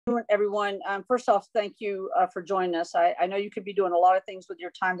Everyone. First off, thank you for joining us. I know you could be doing a lot of things with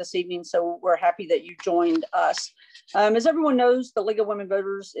your time this evening, so we're happy that you joined us. As everyone knows, the League of Women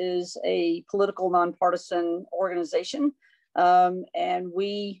Voters is a political nonpartisan organization, and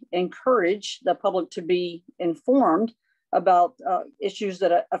we encourage the public to be informed about issues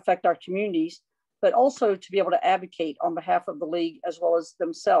that affect our communities, but also to be able to advocate on behalf of the League as well as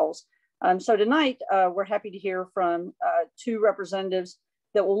themselves. So tonight, we're happy to hear from two representatives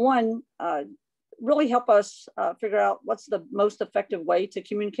that will, one, really help us figure out what's the most effective way to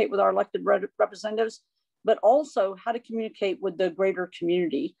communicate with our elected representatives, but also how to communicate with the greater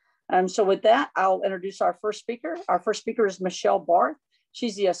community. So with that, I'll introduce our first speaker. Our first speaker is Michelle Barth.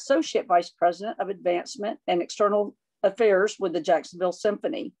 She's the Associate Vice President of Advancement and External Affairs with the Jacksonville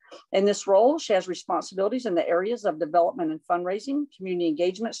Symphony. In this role, she has responsibilities in the areas of development and fundraising, community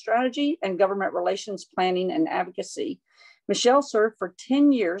engagement strategy, and government relations planning and advocacy. Michelle served for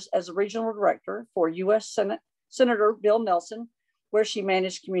 10 years as a regional director for U.S. Senator Bill Nelson, where she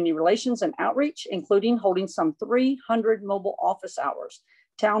managed community relations and outreach, including holding some 300 mobile office hours,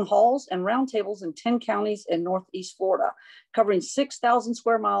 town halls, and roundtables in 10 counties in Northeast Florida, covering 6,000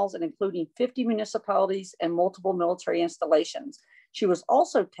 square miles and including 50 municipalities and multiple military installations. She was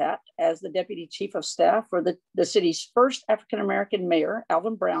also tapped as the Deputy Chief of Staff for the city's first African-American mayor,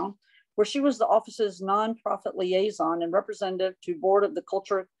 Alvin Brown, where she was the office's nonprofit liaison and representative to board of the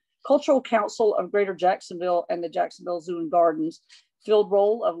Cultural Council of Greater Jacksonville and the Jacksonville Zoo and Gardens, filled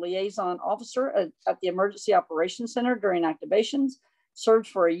role of liaison officer at the Emergency Operations Center during activations, served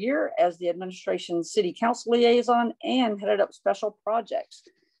for a year as the administration's city council liaison, and headed up special projects.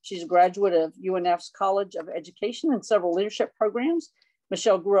 She's a graduate of UNF's College of Education and several leadership programs.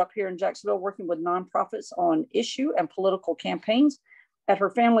 Michelle grew up here in Jacksonville working with nonprofits on issue and political campaigns at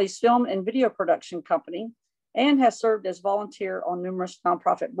her family's film and video production company, and has served as volunteer on numerous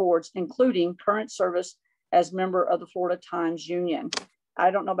nonprofit boards, including current service as member of the Florida Times Union.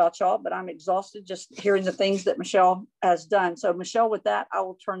 I don't know about y'all, but I'm exhausted just hearing the things that Michelle has done. So Michelle, with that, I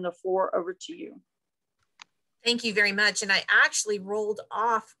will turn the floor over to you. Thank you very much. And I actually rolled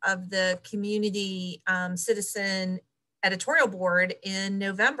off of the community citizen editorial board in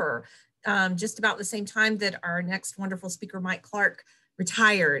November, just about the same time that our next wonderful speaker, Mike Clark,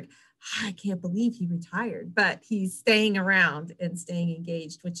 retired. I can't believe he retired, but he's staying around and staying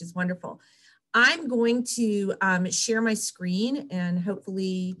engaged, which is wonderful. I'm going to share my screen, and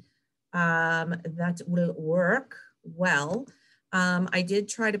hopefully that will work well. I did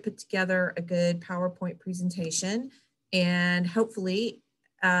try to put together a good PowerPoint presentation, and hopefully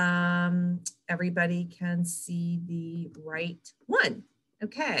everybody can see the right one.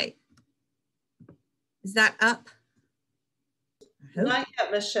 Okay. Is that up? Not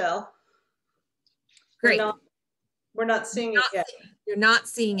yet, Michelle. Great. We're not seeing it yet. You're not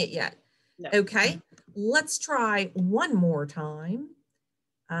seeing it yet. No. Okay, let's try one more time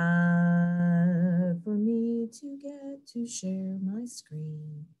for me to get to share my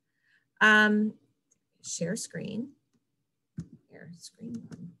screen. Share screen. Share screen.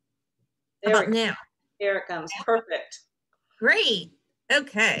 How about now? Here it comes. Perfect. Great.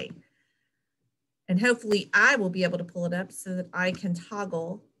 Okay. And hopefully I will be able to pull it up so that I can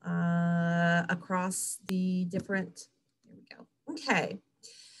toggle across the different, there we go. Okay.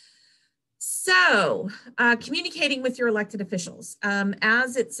 So communicating with your elected officials.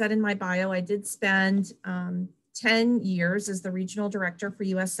 As it said in my bio, I did spend 10 years as the regional director for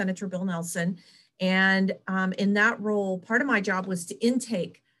U.S. Senator Bill Nelson. And in that role, part of my job was to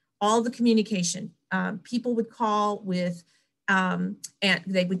intake all the communication. People would call with and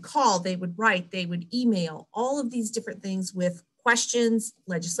they would call, they would write, they would email, all of these different things with questions,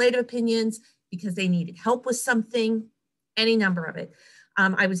 legislative opinions, because they needed help with something, any number of it.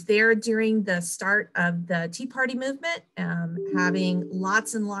 I was there during the start of the Tea Party movement, having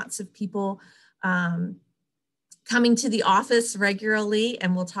lots and lots of people coming to the office regularly,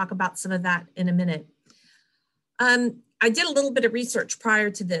 and we'll talk about some of that in a minute. I did a little bit of research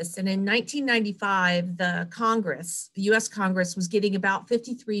prior to this, and in 1995, the Congress, the US Congress, was getting about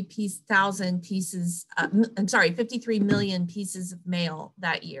 53 million pieces of mail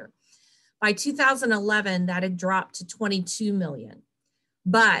that year. By 2011, that had dropped to 22 million.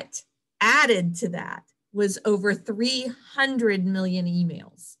 But added to that was over 300 million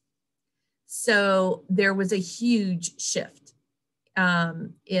emails. So there was a huge shift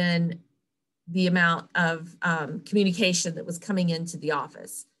in the amount of communication that was coming into the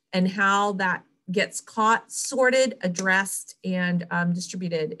office, and how that gets caught, sorted, addressed, and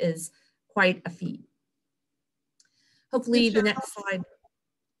distributed is quite a feat. Hopefully the next slide.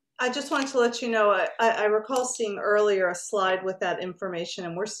 I just wanted to let you know, I recall seeing earlier a slide with that information,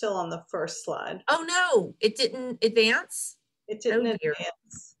 and we're still on the first slide. Oh no, it didn't advance? It didn't Oh, dear.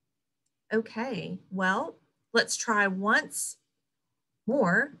 advance. Okay, well, let's try once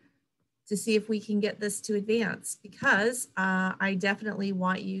more to see if we can get this to advance, because I definitely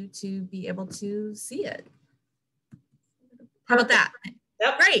want you to be able to see it. How about that?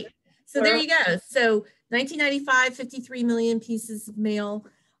 Yep. Great. So there you go. So 1995, 53 million pieces of mail.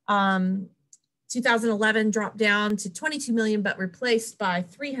 2011 dropped down to 22 million, but replaced by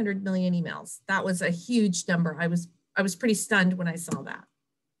 300 million emails. That was a huge number. I was pretty stunned when I saw that.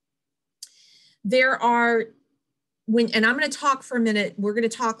 There are, and I'm going to talk for a minute, we're going to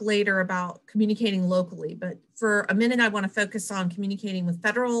talk later about communicating locally, but for a minute, I want to focus on communicating with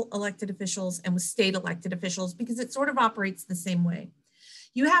federal elected officials and with state elected officials, because it sort of operates the same way.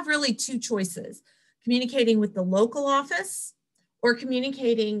 You have really two choices: communicating with the local office or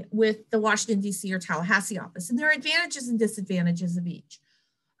communicating with the Washington, D.C. or Tallahassee office. And there are advantages and disadvantages of each.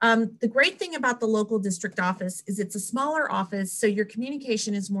 The great thing about the local district office is it's a smaller office, so your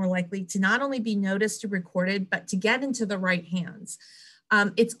communication is more likely to not only be noticed or recorded, but to get into the right hands.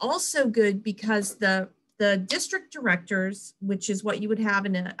 It's also good because the district directors, which is what you would have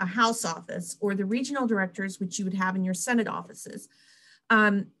in a House office, or the regional directors, which you would have in your Senate offices,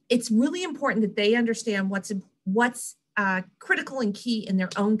 it's really important that they understand what's critical and key in their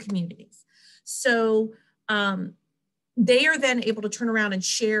own communities. So they are then able to turn around and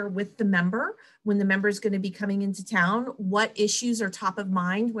share with the member, when the member is going to be coming into town, what issues are top of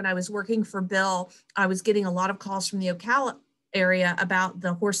mind. When I was working for Bill, I was getting a lot of calls from the Ocala area about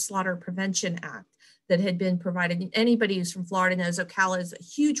the Horse Slaughter Prevention Act that had been provided. Anybody who's from Florida knows Ocala is a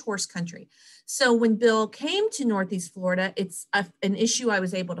huge horse country. So when Bill came to Northeast Florida, it's an issue I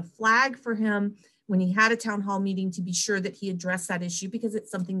was able to flag for him when he had a town hall meeting, to be sure that he addressed that issue, because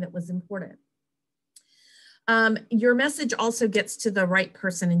it's something that was important. Your message also gets to the right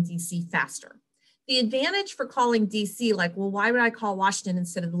person in DC faster. The advantage for calling DC, like, well, why would I call Washington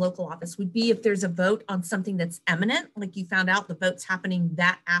instead of the local office, would be if there's a vote on something that's imminent, like you found out the vote's happening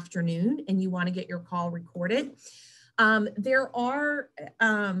that afternoon and you want to get your call recorded. There are,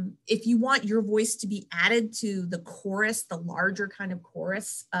 if you want your voice to be added to the chorus, the larger kind of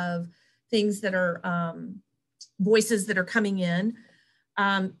chorus of things that are voices that are coming in,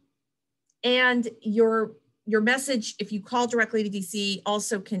 and your message, if you call directly to DC,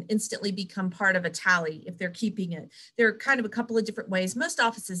 also can instantly become part of a tally if they're keeping it. There are kind of a couple of different ways. Most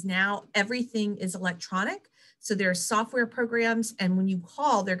offices now, everything is electronic. So there are software programs, and when you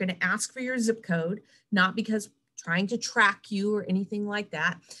call, they're going to ask for your zip code, not because trying to track you or anything like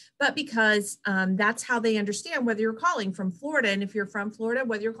that, but because that's how they understand whether you're calling from Florida. And if you're from Florida,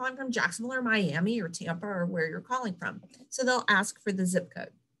 whether you're calling from Jacksonville or Miami or Tampa or where you're calling from. So they'll ask for the zip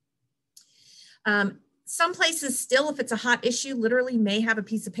code. Some places still, if it's a hot issue, literally may have a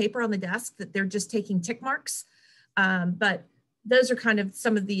piece of paper on the desk that they're just taking tick marks. But those are kind of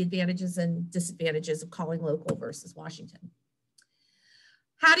some of the advantages and disadvantages of calling local versus Washington.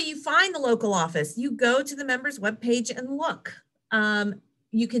 How do you find the local office? You go to the member's webpage and look.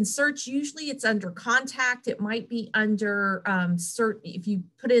 You can search, usually it's under contact. It might be under search. If you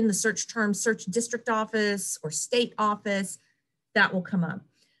put in the search term, search district office or state office, that will come up.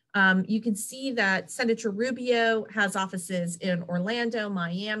 You can see that Senator Rubio has offices in Orlando,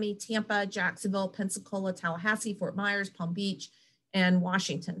 Miami, Tampa, Jacksonville, Pensacola, Tallahassee, Fort Myers, Palm Beach, and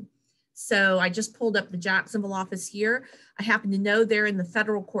Washington. So I just pulled up the Jacksonville office here. I happen to know they're in the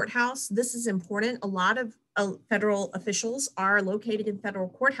federal courthouse. This is important. A lot of federal officials are located in federal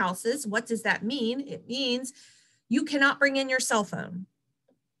courthouses. What does that mean? It means you cannot bring in your cell phone.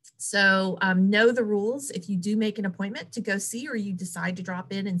 So know the rules. If you do make an appointment to go see, or you decide to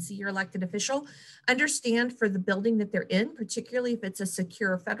drop in and see your elected official, understand for the building that they're in, particularly if it's a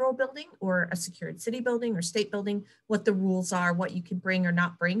secure federal building or a secured city building or state building, what the rules are, what you can bring or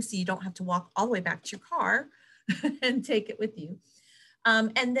not bring, so you don't have to walk all the way back to your car and take it with you.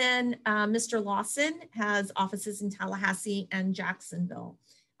 And then Mr. Lawson has offices in Tallahassee and Jacksonville.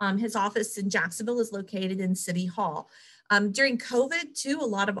 His office in Jacksonville is located in City Hall. During COVID too, a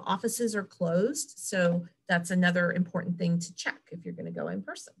lot of offices are closed. So that's another important thing to check if you're going to go in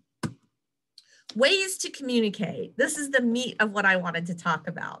person. Ways to communicate. This is the meat of what I wanted to talk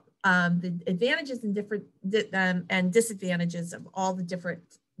about. The advantages and disadvantages of all the different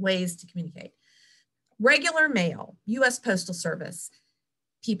ways to communicate. Regular mail, US Postal Service.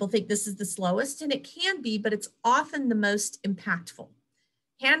 People think this is the slowest, and it can be, but it's often the most impactful.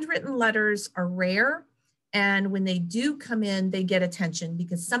 Handwritten letters are rare. And when they do come in, they get attention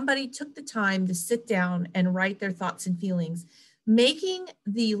because somebody took the time to sit down and write their thoughts and feelings. Making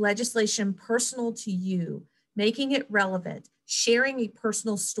the legislation personal to you, making it relevant, sharing a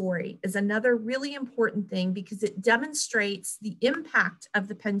personal story is another really important thing because it demonstrates the impact of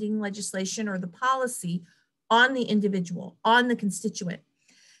the pending legislation or the policy on the individual, on the constituent.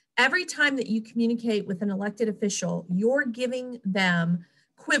 Every time that you communicate with an elected official, you're giving them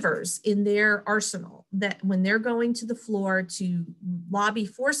quivers in their arsenal that when they're going to the floor to lobby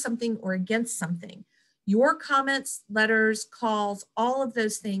for something or against something, your comments, letters, calls, all of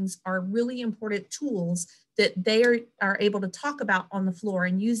those things are really important tools that they are able to talk about on the floor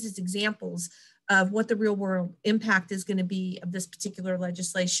and use as examples of what the real world impact is going to be of this particular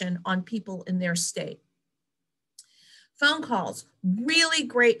legislation on people in their state. Phone calls, really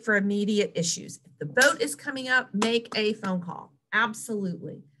great for immediate issues. If the vote is coming up, make a phone call.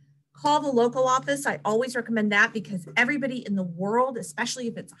 Absolutely. Call the local office. I always recommend that because everybody in the world, especially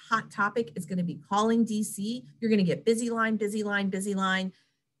if it's a hot topic, is going to be calling DC. You're going to get busy line, busy line, busy line.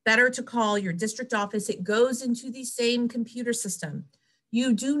 Better to call your district office. It goes into the same computer system.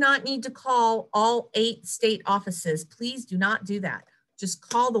 You do not need to call all 8 state offices. Please do not do that. Just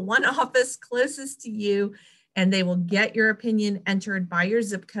call the one office closest to you and they will get your opinion entered by your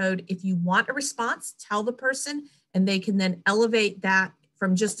zip code. If you want a response, tell the person and they can then elevate that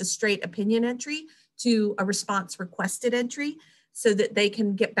from just a straight opinion entry to a response requested entry so that they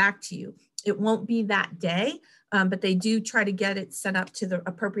can get back to you. It won't be that day, but they do try to get it sent up to the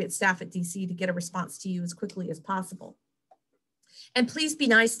appropriate staff at DC to get a response to you as quickly as possible. And please be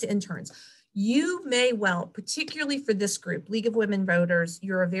nice to interns. You may well, particularly for this group, League of Women Voters,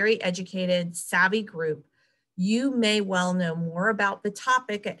 you're a very educated, savvy group. You may well know more about the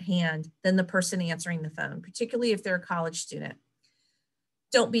topic at hand than the person answering the phone, particularly if they're a college student.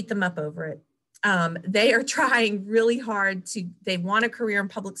 Don't beat them up over it. They are trying really hard they want a career in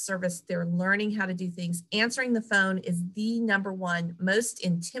public service. They're learning how to do things. Answering the phone is the #1 most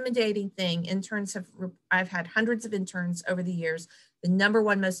intimidating thing. I've had hundreds of interns over the years. The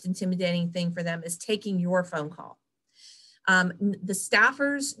 #1 most intimidating thing for them is taking your phone call. The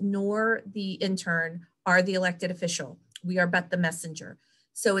staffers nor the intern are the elected official. We are but the messenger.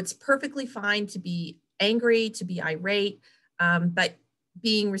 So it's perfectly fine to be angry, to be irate, but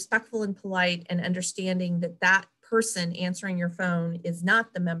being respectful and polite and understanding that that person answering your phone is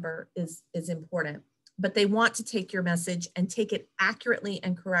not the member is important. But they want to take your message and take it accurately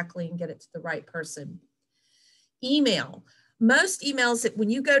and correctly and get it to the right person. Email. Most emails, when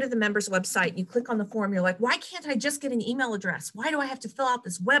you go to the member's website, you click on the form, you're like, why can't I just get an email address? Why do I have to fill out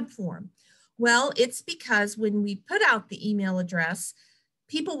this web form? Well, it's because when we put out the email address,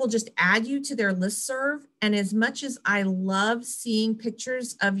 people will just add you to their listserv. And as much as I love seeing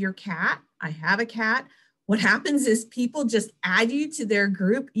pictures of your cat, I have a cat, what happens is people just add you to their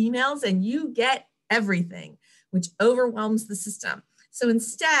group emails and you get everything, which overwhelms the system. So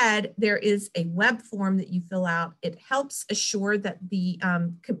instead, there is a web form that you fill out. It helps assure that the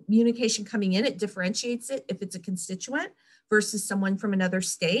communication coming in, it differentiates it if it's a constituent versus someone from another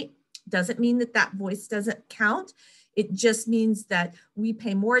state. Doesn't mean that that voice doesn't count. It just means that we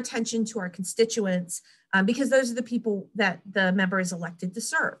pay more attention to our constituents because those are the people that the member is elected to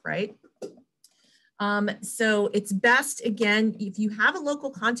serve, right? So it's best, again, if you have a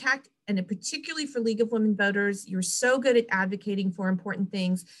local contact, and particularly for League of Women Voters, you're so good at advocating for important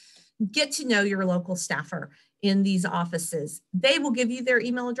things, get to know your local staffer in these offices. They will give you their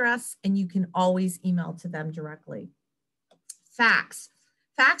email address and you can always email to them directly. Fax.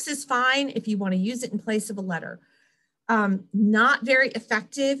 Fax is fine if you want to use it in place of a letter. Not very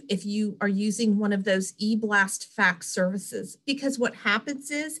effective if you are using one of those e-blast fax services, because what happens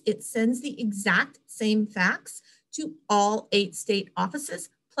is it sends the exact same fax to all 8 state offices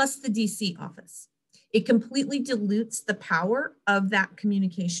plus the DC office. It completely dilutes the power of that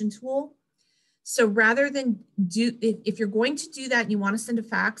communication tool. So rather than if you're going to do that and you want to send a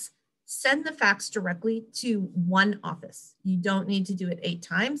fax, send the fax directly to one office. You don't need to do it 8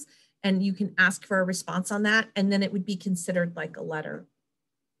 times. And you can ask for a response on that, and then it would be considered like a letter.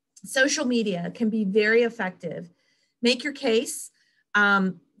 Social media can be very effective. Make your case.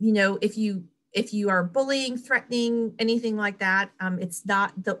 You know, if you are bullying, threatening, anything like that, it's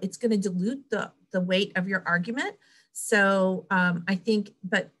going to dilute the weight of your argument. So I think,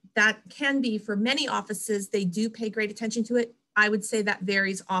 but that can be for many offices, they do pay great attention to it. I would say that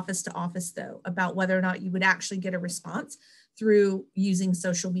varies office to office though, about whether or not you would actually get a response through using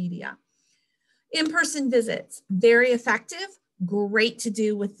social media. In-person visits, very effective, great to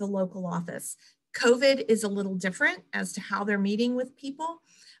do with the local office. COVID is a little different as to how they're meeting with people.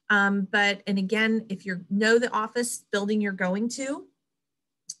 And again, if you know the office building you're going to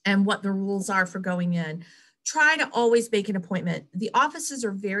and what the rules are for going in, try to always make an appointment. The offices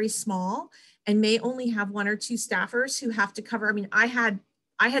are very small and may only have 1 or 2 staffers who have to cover. I mean, I had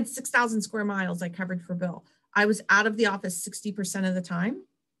 6,000 square miles I covered for Bill. I was out of the office 60% of the time.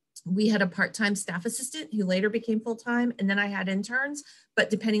 We had a part-time staff assistant who later became full-time, and then I had interns, but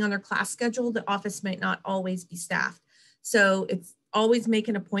depending on their class schedule, the office might not always be staffed. So it's always make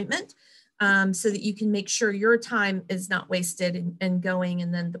an appointment so that you can make sure your time is not wasted and going,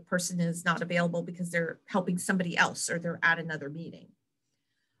 and then the person is not available because they're helping somebody else or they're at another meeting.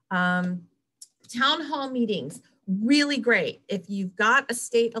 Town hall meetings, really great. If you've got a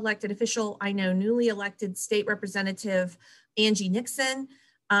state elected official, I know newly elected state representative Angie Nixon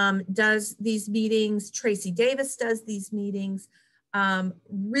does these meetings. Tracy Davis does these meetings.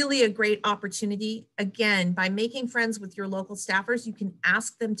 Really a great opportunity. Again, by making friends with your local staffers, you can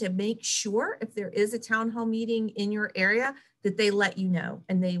ask them to make sure if there is a town hall meeting in your area that they let you know,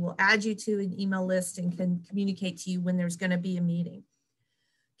 and they will add you to an email list and can communicate to you when there's going to be a meeting.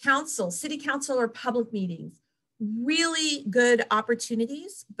 Council, city council or public meetings, really good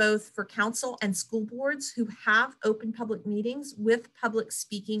opportunities, both for council and school boards who have open public meetings with public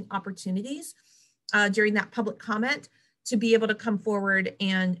speaking opportunities during that public comment to be able to come forward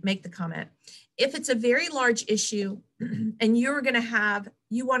and make the comment. If it's a very large issue and you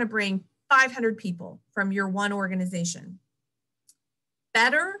want to bring 500 people from your one organization,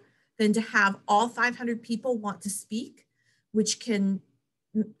 better than to have all 500 people want to speak,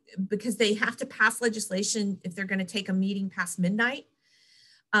 because they have to pass legislation if they're going to take a meeting past midnight.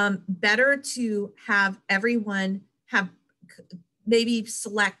 Better to have everyone maybe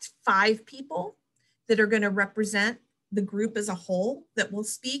select 5 people that are going to represent the group as a whole that will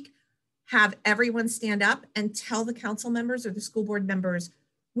speak, have everyone stand up and tell the council members or the school board members,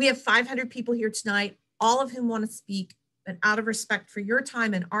 we have 500 people here tonight, all of whom want to speak, and out of respect for your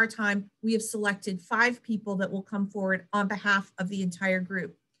time and our time, we have selected 5 people that will come forward on behalf of the entire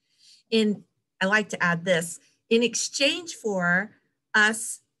group. I like to add this, in exchange for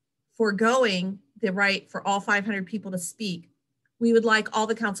us foregoing the right for all 500 people to speak, we would like all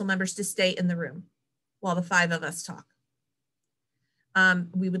the council members to stay in the room while the 5 of us talk.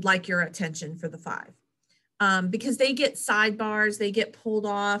 We would like your attention for the 5. Because they get sidebars, they get pulled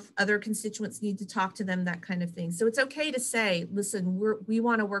off, other constituents need to talk to them, that kind of thing. So it's okay to say, listen, we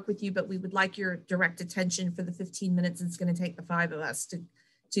want to work with you, but we would like your direct attention for the 15 minutes it's going to take the 5 of us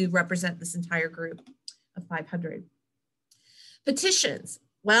to represent this entire group of 500. Petitions,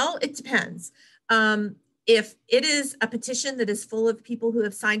 well, it depends. If it is a petition that is full of people who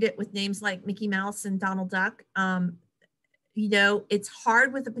have signed it with names like Mickey Mouse and Donald Duck, you know, it's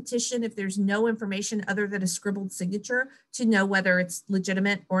hard with a petition if there's no information other than a scribbled signature to know whether it's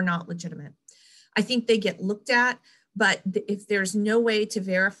legitimate or not legitimate. I think they get looked at, but if there's no way to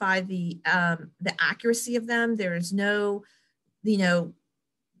verify the accuracy of them, there's no, you know,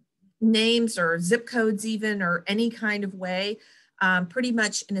 names or zip codes even, or any kind of way, pretty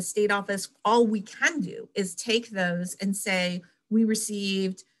much in a state office, all we can do is take those and say, we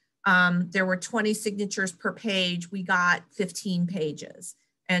received, there were 20 signatures per page, we got 15 pages,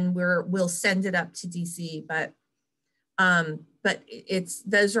 and we'll send it up to DC, but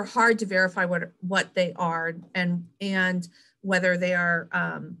those are hard to verify what they are and whether they are,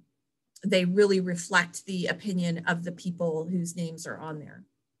 they really reflect the opinion of the people whose names are on there.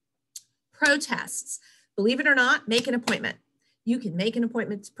 Protests, believe it or not, make an appointment. You can make an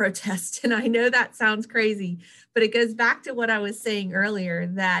appointment to protest. And I know that sounds crazy, but it goes back to what I was saying earlier,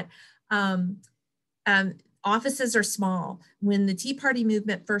 that offices are small. When the Tea Party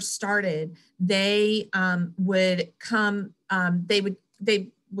movement first started, they would come, they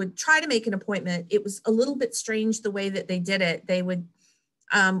would try to make an appointment. It was a little bit strange the way that they did it. They would,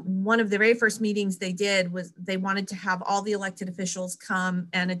 one of the very first meetings they did was they wanted to have all the elected officials come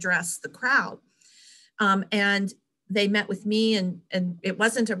and address the crowd. And they met with me, and it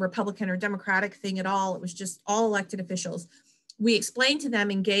wasn't a Republican or Democratic thing at all. It was just all elected officials. We explained to them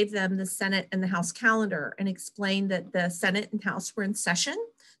and gave them the Senate and the House calendar and explained that the Senate and House were in session.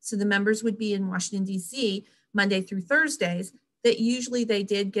 So the members would be in Washington, DC, Monday through Thursdays, that usually they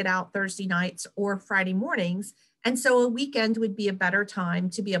did get out Thursday nights or Friday mornings. And so a weekend would be a better time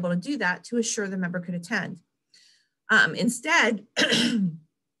to be able to do that to assure the member could attend. Instead,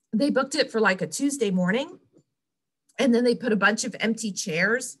 they booked it for like a Tuesday morning, and then they put a bunch of empty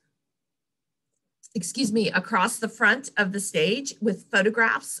chairs, across the front of the stage with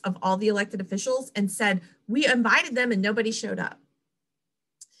photographs of all the elected officials and said, we invited them and nobody showed up.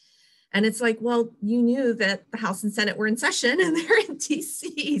 And it's like, well, you knew that the House and Senate were in session and they're in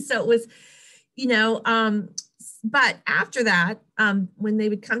DC. So it was, you know, but after that, when they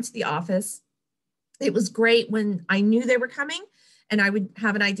would come to the office It was great when I knew they were coming and I would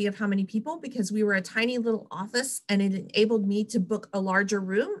have an idea of how many people, because we were a tiny little office and it enabled me to book a larger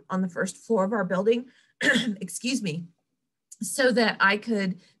room on the first floor of our building, excuse me, so that I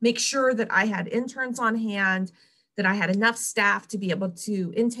could make sure that I had interns on hand, that I had enough staff to be able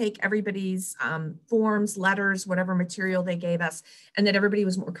to intake everybody's forms, letters, whatever material they gave us, and that everybody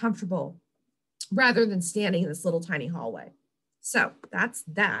was more comfortable rather than standing in this little tiny hallway. So that's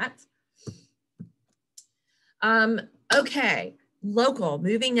that. Okay, local,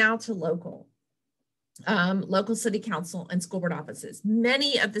 moving now to local. Local city council and school board offices.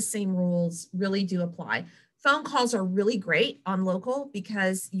 Many of the same rules really do apply. Phone calls are really great on local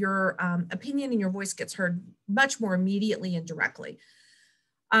because your opinion and your voice gets heard much more immediately and directly.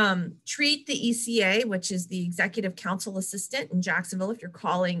 Treat the ECA, which is the Executive Council Assistant in Jacksonville, if you're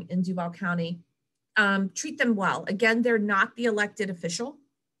calling in Duval County, treat them well. Again, they're not the elected official,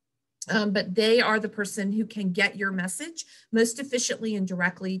 but they are the person who can get your message most efficiently and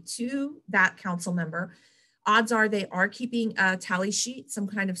directly to that council member. Odds are they are keeping a tally sheet, some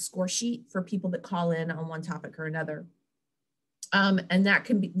kind of score sheet for people that call in on one topic or another. And that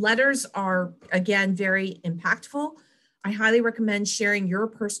can be, letters are, again, very impactful. I highly recommend sharing your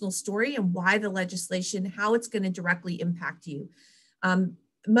personal story and why the legislation, how it's going to directly impact you.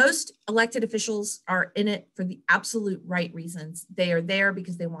 Most elected officials are in it for the absolute right reasons. They are there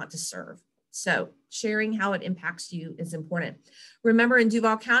because they want to serve. So sharing how it impacts you is important. Remember, in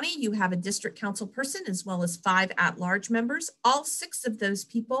Duval County, you have a district council person as well as 5 at-large members. All 6 of those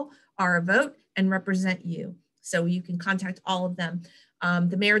people are a vote and represent you. So you can contact all of them.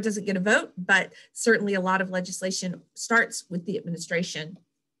 The mayor doesn't get a vote, but certainly a lot of legislation starts with the administration.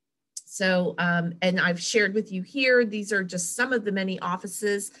 So, and I've shared with you here, these are just some of the many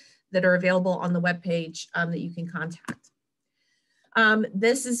offices that are available on the webpage that you can contact.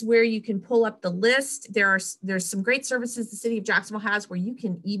 This is where you can pull up the list. There's some great services the city of Jacksonville has where you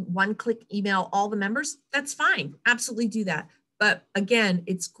can one-click email all the members. That's fine, absolutely do that. But again,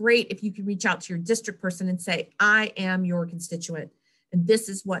 it's great if you can reach out to your district person and say, I am your constituent, and this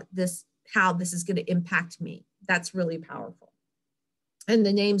is how this is going to impact me. That's really powerful. And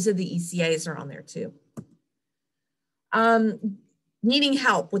the names of the ECAs are on there too. Needing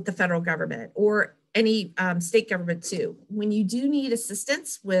help with the federal government or any state government too. When you do need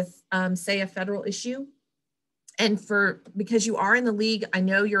assistance with, say, a federal issue, and because you are in the league, I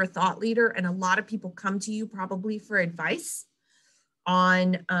know you're a thought leader and a lot of people come to you probably for advice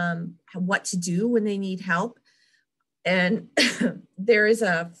on what to do when they need help. And there is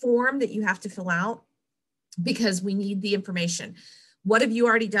a form that you have to fill out because we need the information. What have you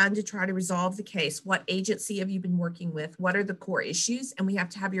already done to try to resolve the case? What agency have you been working with? What are the core issues? And we have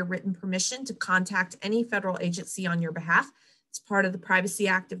to have your written permission to contact any federal agency on your behalf. It's part of the Privacy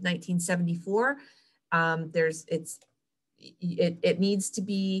Act of 1974. It needs to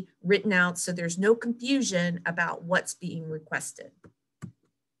be written out so there's no confusion about what's being requested.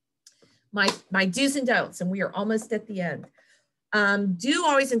 My do's and don'ts, and we are almost at the end. Do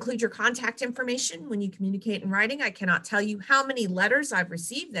always include your contact information when you communicate in writing. I cannot tell you how many letters I've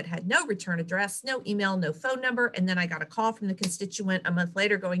received that had no return address, no email, no phone number, and then I got a call from the constituent a month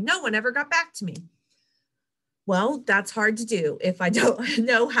later going, no one ever got back to me. Well, that's hard to do if I don't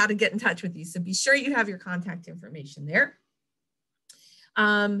know how to get in touch with you. So be sure you have your contact information there.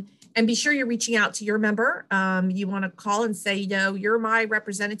 And be sure you're reaching out to your member. You want to call and say, you're my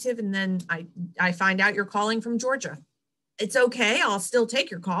representative, and then I find out you're calling from Georgia. It's okay, I'll still take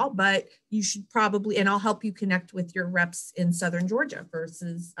your call, but you should probably, and I'll help you connect with your reps in Southern Georgia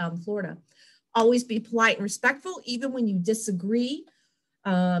versus Florida. Always be polite and respectful, even when you disagree.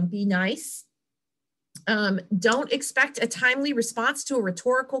 Be nice. Don't expect a timely response to a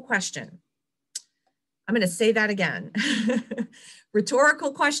rhetorical question. I'm going to say that again.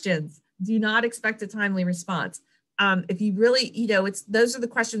 Rhetorical questions, do not expect a timely response. If you really, those are the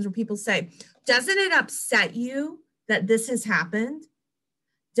questions where people say, doesn't it upset you that this has happened?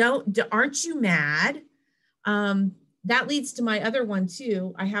 Aren't you mad? That leads to my other one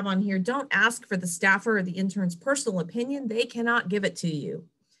too. I have on here, don't ask for the staffer or the intern's personal opinion. They cannot give it to you.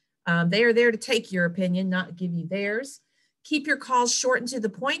 They are there to take your opinion, not give you theirs. Keep your calls short and to the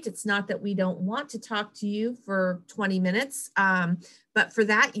point. It's not that we don't want to talk to you for 20 minutes, but for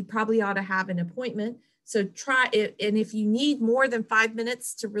that, you probably ought to have an appointment. So try it. And if you need more than 5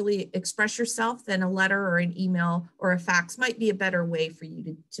 minutes to really express yourself, then a letter or an email or a fax might be a better way for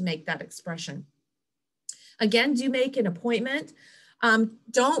you to make that expression. Again, do make an appointment.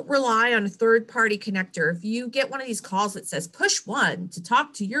 Don't rely on a third-party connector. If you get one of these calls that says push 1 to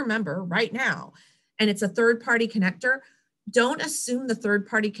talk to your member right now, and it's a third-party connector, don't assume the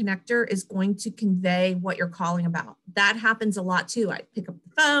third-party connector is going to convey what you're calling about. That happens a lot too. I pick up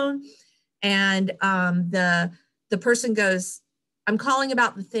the phone and the person goes, I'm calling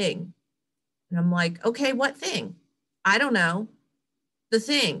about the thing. And I'm like, okay, what thing? I don't know. The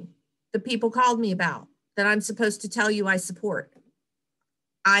thing the people called me about that I'm supposed to tell you I support.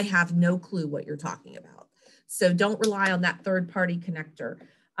 I have no clue what you're talking about. So don't rely on that third-party connector.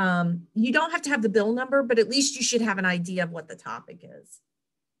 You don't have to have the bill number, but at least you should have an idea of what the topic is.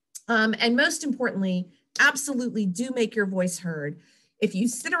 And most importantly, absolutely do make your voice heard. If you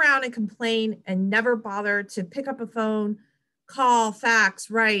sit around and complain and never bother to pick up a phone, call, fax,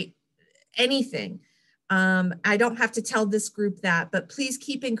 write, anything, I don't have to tell this group that, but please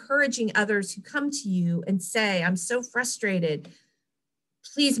keep encouraging others who come to you and say, I'm so frustrated.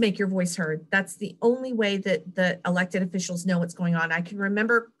 Please make your voice heard. That's the only way that the elected officials know what's going on. I can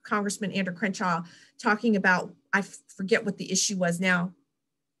remember Congressman Andrew Crenshaw talking about, I forget what the issue was now,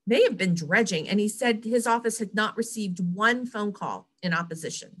 may have been dredging. And he said his office had not received one phone call in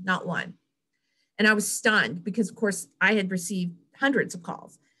opposition, not one. And I was stunned because, of course, I had received hundreds of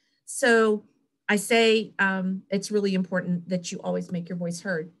calls. So I say it's really important that you always make your voice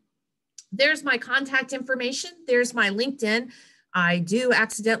heard. There's my contact information. There's my LinkedIn. I do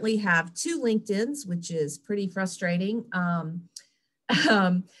accidentally have 2 LinkedIns, which is pretty frustrating. And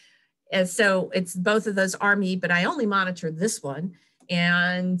so it's both of those are me, but I only monitor this one.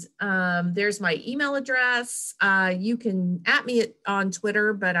 And there's my email address. You can at me on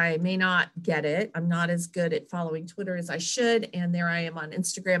Twitter, but I may not get it. I'm not as good at following Twitter as I should. And there I am on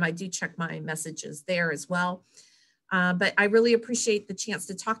Instagram. I do check my messages there as well. But I really appreciate the chance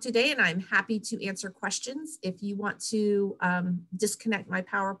to talk today, and I'm happy to answer questions. If you want to disconnect my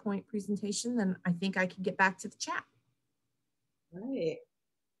PowerPoint presentation, then I think I can get back to the chat. Right.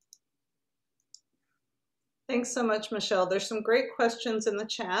 Thanks so much, Michelle. There's some great questions in the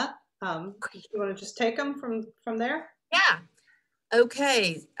chat. You want to just take them from there? Yeah.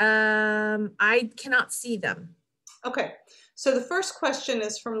 Okay. I cannot see them. Okay. So the first question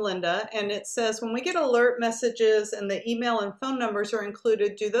is from Linda, and it says, when we get alert messages and the email and phone numbers are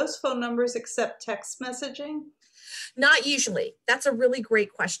included, do those phone numbers accept text messaging? Not usually. That's a really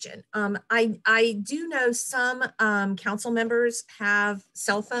great question. I do know some council members have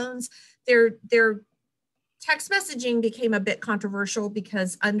cell phones. Their text messaging became a bit controversial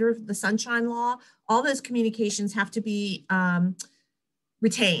because under the Sunshine Law, all those communications have to be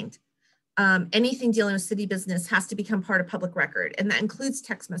retained. Anything dealing with city business has to become part of public record, and that includes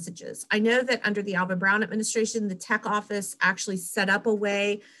text messages. I know that under the Alvin Brown administration, the tech office actually set up a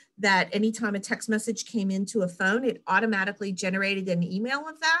way that anytime a text message came into a phone, it automatically generated an email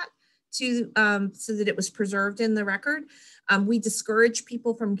of that to so that it was preserved in the record. We discourage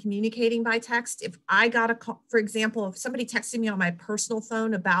people from communicating by text. If I got a call, for example, if somebody texted me on my personal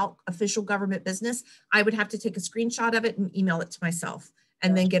phone about official government business, I would have to take a screenshot of it and email it to myself,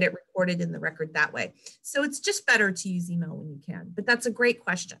 and then get it recorded in the record that way. So it's just better to use email when you can, but that's a great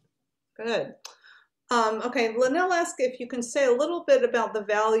question. Good. Okay, Linnell asked if you can say a little bit about the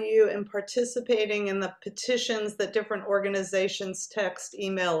value in participating in the petitions that different organizations text,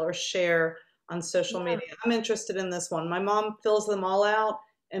 email, or share on social media. I'm interested in this one. My mom fills them all out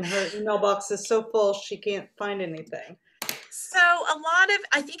and her email box is so full she can't find anything. So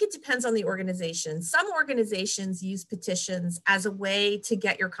I think it depends on the organization. Some organizations use petitions as a way to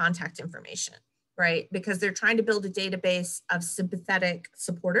get your contact information, right? Because they're trying to build a database of sympathetic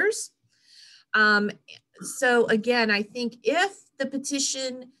supporters. So again, I think if the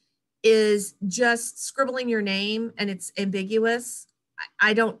petition is just scribbling your name and it's ambiguous,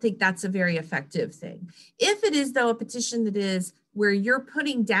 I don't think that's a very effective thing. If it is, though, a petition that is where you're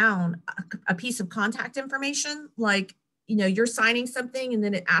putting down a piece of contact information, like, you know, you're signing something and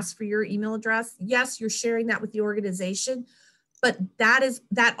then it asks for your email address. Yes, you're sharing that with the organization, but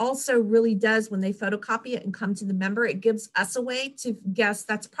that also really does, when they photocopy it and come to the member, it gives us a way to guess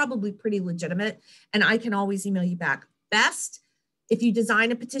that's probably pretty legitimate. And I can always email you back. Best, if you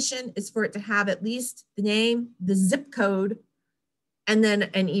design a petition, is for it to have at least the name, the zip code, and then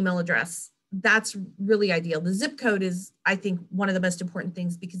an email address. That's really ideal. The zip code is, I think, one of the most important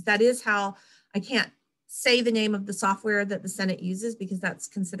things, because that is how, I can't say the name of the software that the Senate uses because that's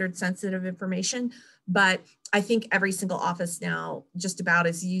considered sensitive information. But I think every single office now just about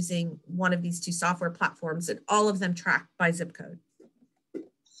is using one of these 2 software platforms, and all of them track by zip code.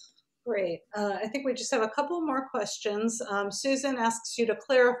 Great. I think we just have a couple more questions. Susan asks you to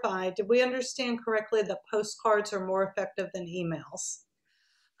clarify, did we understand correctly that postcards are more effective than emails?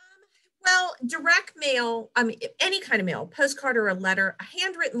 Well, direct mail, I mean, any kind of mail, postcard or a letter, a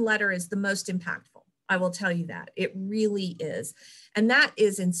handwritten letter is the most impactful. I will tell you that. It really is. And that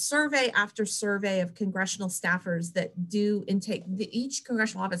is in survey after survey of congressional staffers that do intake. Each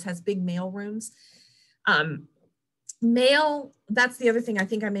congressional office has big mail rooms. Mail, that's the other thing I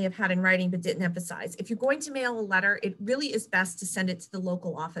think I may have had in writing but didn't emphasize. If you're going to mail a letter, it really is best to send it to the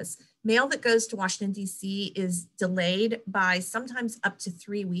local office. Mail that goes to Washington, D.C. is delayed by sometimes up to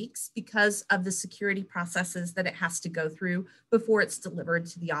 3 weeks because of the security processes that it has to go through before it's delivered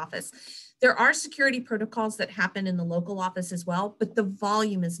to the office. There are security protocols that happen in the local office as well, but the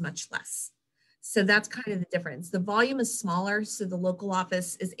volume is much less. So that's kind of the difference. The volume is smaller, so the local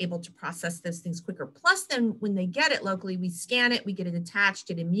office is able to process those things quicker. Plus, then when they get it locally, we scan it, we get it attached,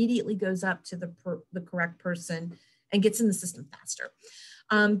 it immediately goes up to the correct person and gets in the system faster.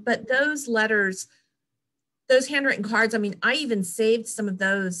 But those letters, those handwritten cards, I mean, I even saved some of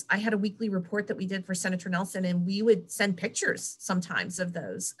those. I had a weekly report that we did for Senator Nelson, and we would send pictures sometimes of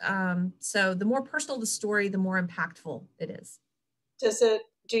those. So the more personal the story, the more impactful it is.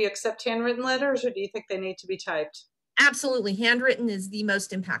 Do you accept handwritten letters, or do you think they need to be typed? Absolutely. Handwritten is the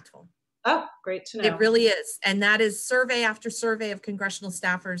most impactful. Oh, great to know. It really is. And that is survey after survey of congressional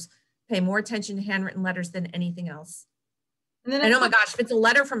staffers pay more attention to handwritten letters than anything else. And then, oh my gosh, if it's a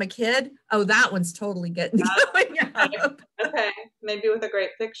letter from a kid, oh, that one's totally getting going up. Okay, maybe with a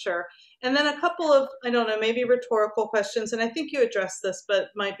great picture. And then a couple of, I don't know, maybe rhetorical questions. And I think you addressed this, but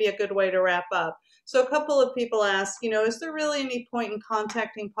might be a good way to wrap up. So a couple of people ask, is there really any point in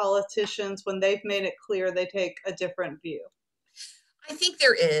contacting politicians when they've made it clear they take a different view? I think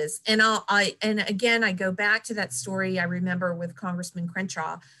there is. And and again, I go back to that story I remember with Congressman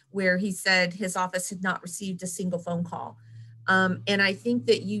Crenshaw, where he said his office had not received a single phone call. And I think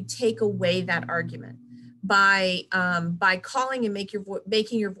that you take away that argument by calling and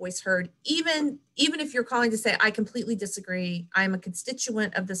making your voice heard, even if you're calling to say, I completely disagree. I'm a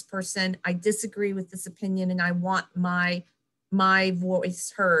constituent of this person. I disagree with this opinion, and I want my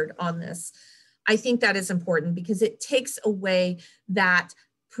voice heard on this. I think that is important because it takes away that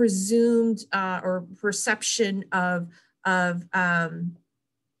presumed or perception of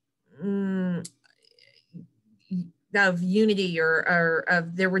unity or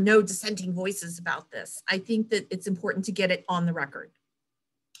of there were no dissenting voices about this. I think that it's important to get it on the record.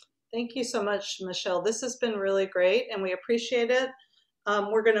 Thank you so much, Michelle. This has been really great and we appreciate it.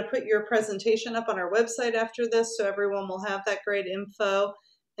 We're going to put your presentation up on our website after this so everyone will have that great info.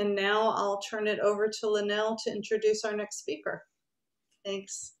 And now I'll turn it over to Linnell to introduce our next speaker.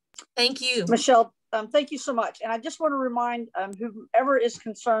 Thanks. Thank you. Michelle, thank you so much. And I just want to remind whoever is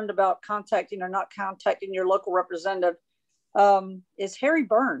concerned about contacting or not contacting your local representative is Harry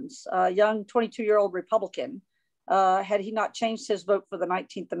Burns, a young 22-year-old Republican. Had he not changed his vote for the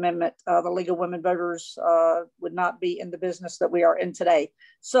 19th Amendment, the League of Women Voters would not be in the business that we are in today.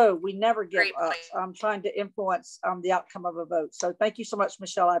 So we never give up trying to influence the outcome of a vote. So thank you so much,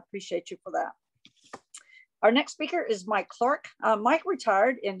 Michelle. I appreciate you for that. Our next speaker is Mike Clark. Mike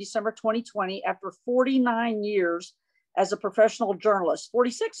retired in December 2020 after 49 years as a professional journalist,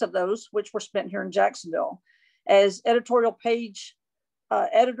 46 of those which were spent here in Jacksonville. As editorial page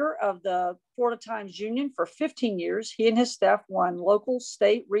editor of the Florida Times Union for 15 years, he and his staff won local,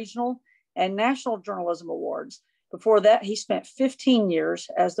 state, regional, and national journalism awards. Before that, he spent 15 years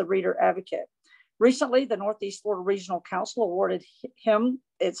as the reader advocate. Recently, the Northeast Florida Regional Council awarded him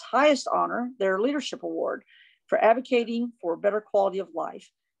its highest honor, their Leadership Award, for advocating for better quality of life.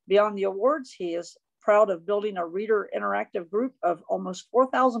 Beyond the awards, he is proud of building a reader interactive group of almost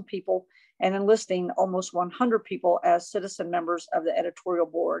 4,000 people and enlisting almost 100 people as citizen members of the editorial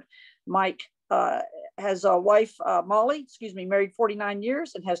board. Mike has a wife, Molly, married 49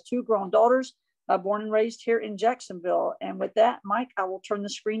 years and has 2 grown daughters, born and raised here in Jacksonville. And with that, Mike, I will turn the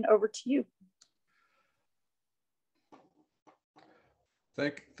screen over to you.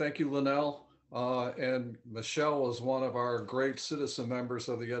 Thank you, Linnell. And Michelle was one of our great citizen members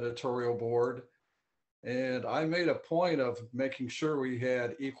of the editorial board. And I made a point of making sure we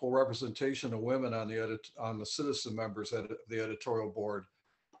had equal representation of women on the citizen members of the editorial board.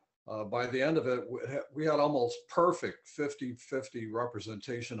 By the end of it, we had almost perfect 50-50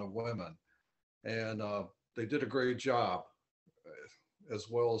 representation of women. And they did a great job,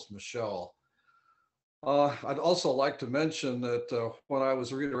 as well as Michelle. I'd also like to mention that when I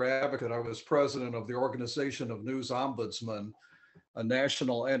was reader advocate, I was president of the Organization of News Ombudsmen, a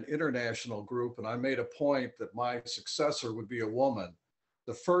national and international group, and I made a point that my successor would be a woman,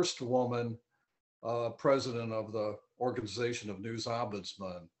 the first woman president of the Organization of News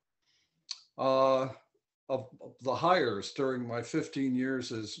Ombudsmen. Of the hires during my 15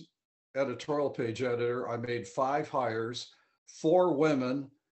 years as editorial page editor, I made 5 hires, 4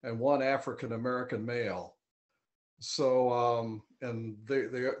 women and one African-American male. So, and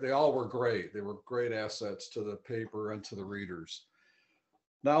they all were great. They were great assets to the paper and to the readers.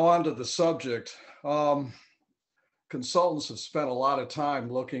 Now on to the subject. Consultants have spent a lot of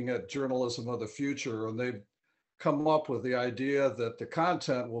time looking at journalism of the future, and they've come up with the idea that the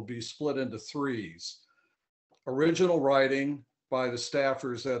content will be split into threes: original writing by the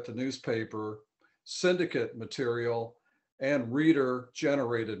staffers at the newspaper, syndicate material, and reader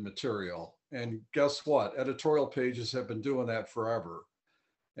generated material. And guess what? Editorial pages have been doing that forever.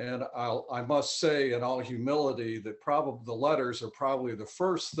 And I must say in all humility that probably the letters are probably the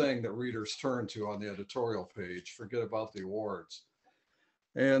first thing that readers turn to on the editorial page. Forget about the awards.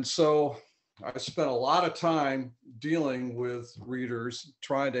 And so I spent a lot of time dealing with readers,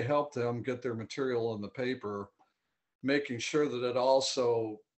 trying to help them get their material in the paper, making sure that it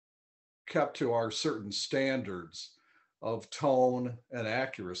also kept to our certain standards of tone and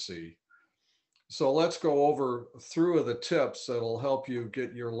accuracy. So let's go over through of the tips that'll help you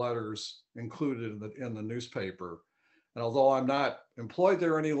get your letters included in the newspaper. And although I'm not employed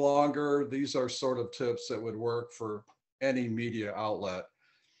there any longer, these are sort of tips that would work for any media outlet.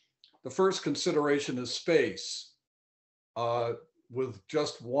 The first consideration is space. With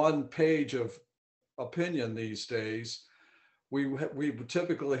just one page of opinion these days, we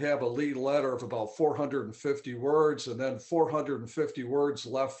typically have a lead letter of about 450 words and then 450 words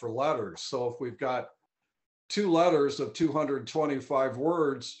left for letters. So if we've got two letters of 225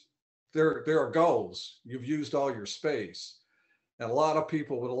 words, there it goes. You've used all your space. And a lot of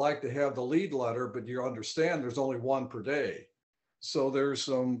people would like to have the lead letter, but you understand there's only one per day. So there's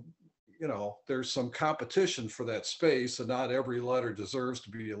some, there's some competition for that space, and not every letter deserves to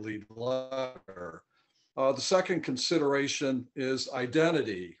be a lead letter. The second consideration is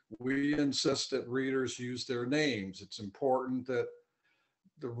identity. We insist that readers use their names. It's important that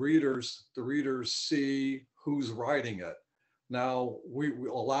the readers see who's writing it. Now, we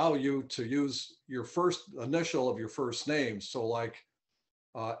allow you to use your first initial of your first name. So like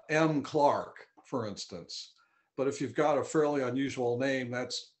M. Clark, for instance. But if you've got a fairly unusual name,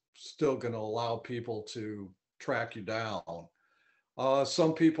 that's still going to allow people to track you down.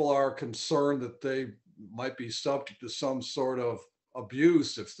 Some people are concerned that they might be subject to some sort of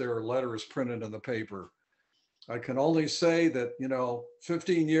abuse if their letter is printed in the paper. I can only say that,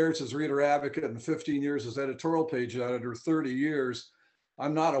 15 years as reader advocate and 15 years as editorial page editor, 30 years,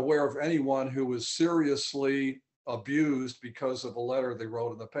 I'm not aware of anyone who was seriously abused because of a letter they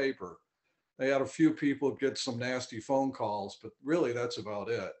wrote in the paper. They had a few people get some nasty phone calls, but really that's about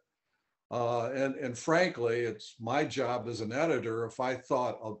it. And frankly, it's my job as an editor. If I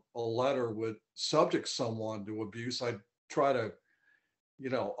thought a letter would subject someone to abuse, I'd try to,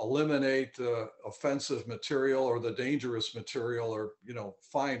 eliminate the offensive material or the dangerous material, or,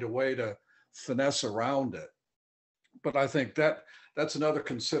 find a way to finesse around it. But I think that's another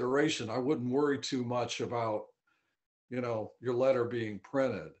consideration. I wouldn't worry too much about, your letter being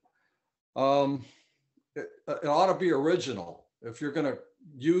printed. It ought to be original. If you're going to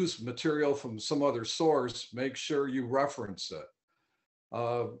use material from some other source, make sure you reference it.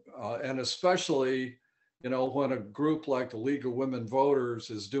 And especially, when a group like the League of Women Voters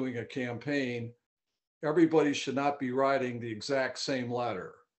is doing a campaign, everybody should not be writing the exact same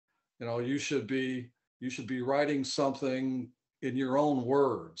letter. You should be writing something in your own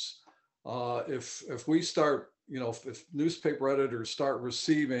words. If we start, if newspaper editors start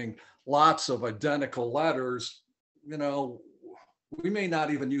receiving lots of identical letters, we may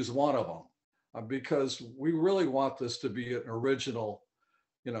not even use one of them, because we really want this to be an original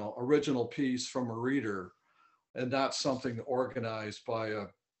piece from a reader and not something organized by a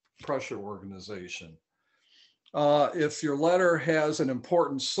pressure organization. If your letter has an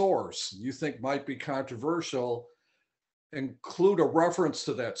important source you think might be controversial, include a reference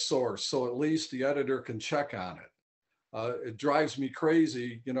to that source so at least the editor can check on it. It drives me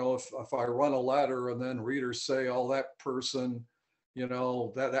crazy, if I run a letter and then readers say, oh, that person,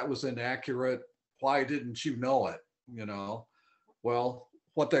 that was inaccurate. Why didn't you know it? Well,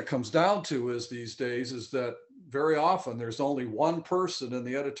 what that comes down to is these days is that very often there's only one person in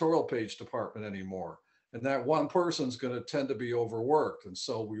the editorial page department anymore. And that one person's going to tend to be overworked. And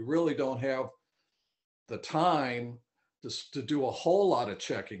so we really don't have the time to do a whole lot of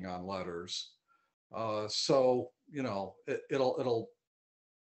checking on letters. So, it'll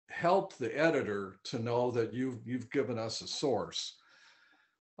help the editor to know that you've given us a source.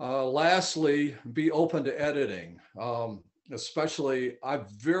 Lastly, be open to editing. Especially, I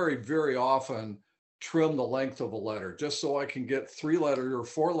very, very often trim the length of a letter just so I can get 3 letters or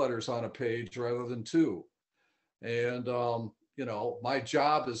 4 letters on a page rather than 2. And you know, my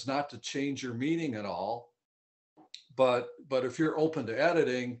job is not to change your meaning at all, but if you're open to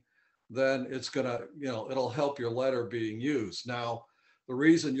editing, then it's gonna, you know, it'll help your letter being used. Now, the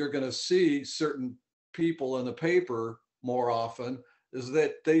reason you're gonna see certain people in the paper more often is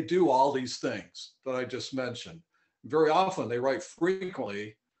that they do all these things that I just mentioned. Very often they write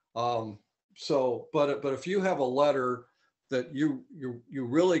frequently. But if you have a letter that you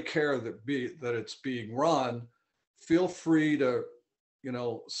really care that it's being run, feel free to, you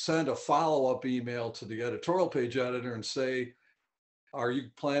know, send a follow-up email to the editorial page editor and say, are you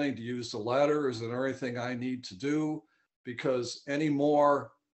planning to use the letter? Is there anything I need to do? Because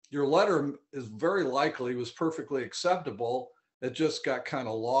your letter is very likely was perfectly acceptable. It just got kind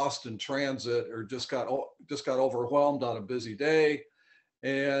of lost in transit, or just got overwhelmed on a busy day.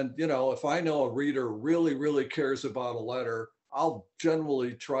 And, you know, if I know a reader really, really cares about a letter, I'll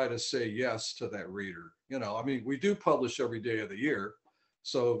generally try to say yes to that reader. You know, I mean, we do publish every day of the year.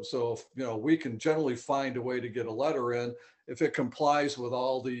 So, you know, we can generally find a way to get a letter in if it complies with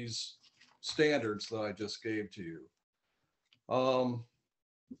all these standards that I just gave to you.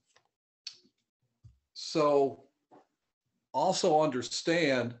 So also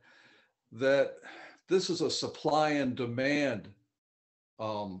understand that this is a supply and demand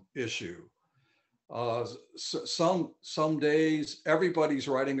issue. Some days everybody's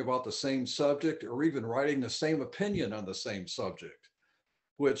writing about the same subject, or even writing the same opinion on the same subject,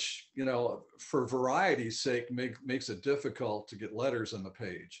 which, you know, for variety's sake makes it difficult to get letters on the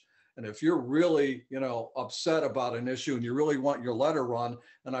page. And if you're really, you know, upset about an issue and you really want your letter run,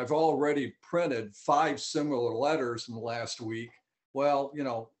 and I've already printed 5 similar letters in the last week, well, you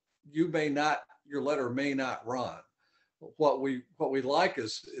know, your letter may not run. What we like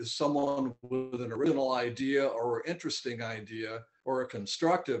is someone with an original idea, or an interesting idea, or a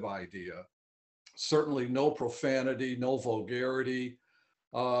constructive idea. Certainly no profanity, no vulgarity.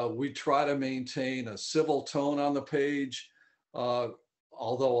 We try to maintain a civil tone on the page,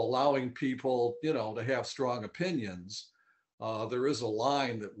 although allowing people, you know, to have strong opinions. There is a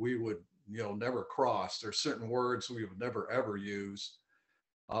line that we would, you know, never cross. There's certain words we would never ever use.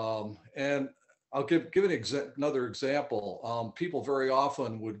 And I'll give another example. People very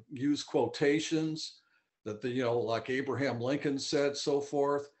often would use quotations that you know, like Abraham Lincoln said, so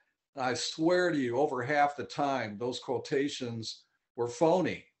forth. I swear to you, over half the time, those quotations were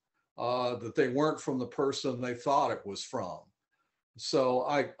phony, that they weren't from the person they thought it was from. So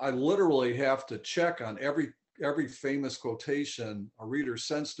I literally have to check on every famous quotation a reader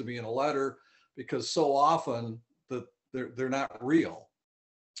sends to me in a letter, because so often that they're not real,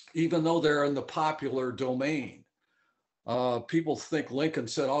 even though they're in the popular domain. People think Lincoln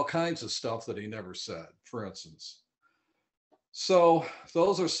said all kinds of stuff that he never said, for instance. So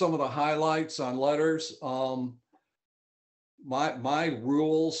those are some of the highlights on letters. My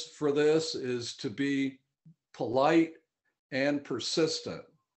rules for this is to be polite and persistent.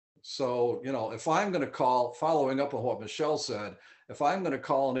 So, you know, if I'm going to call, following up on what Michelle said, if I'm going to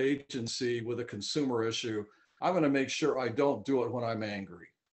call an agency with a consumer issue, I'm going to make sure I don't do it when I'm angry,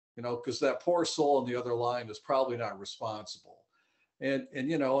 you know, because that poor soul on the other line is probably not responsible. And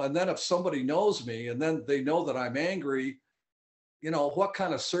you know, and then if somebody knows me and then they know that I'm angry, you know, what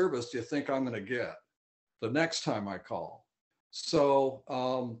kind of service do you think I'm going to get the next time I call?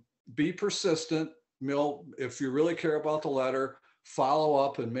 So be persistent. If you really care about the letter, follow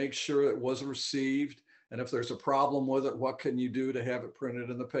up and make sure it was received. And if there's a problem with it, what can you do to have it printed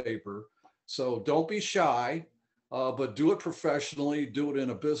in the paper? So don't be shy, but do it professionally, do it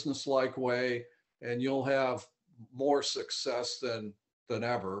in a business-like way, and you'll have more success than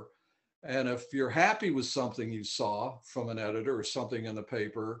ever. And if you're happy with something you saw from an editor or something in the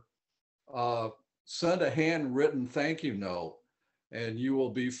paper, send a handwritten thank you note, and you will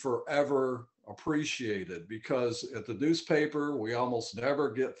be forever appreciated, because at the newspaper, we almost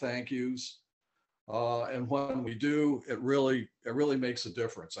never get thank yous. And when we do, it really makes a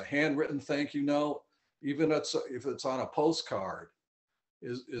difference. A handwritten thank you note, even if it's on a postcard,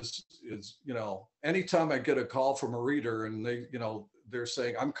 is you know, anytime I get a call from a reader and they, you know, they're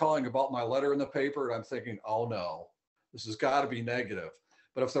saying, I'm calling about my letter in the paper, and I'm thinking, oh no, this has got to be negative.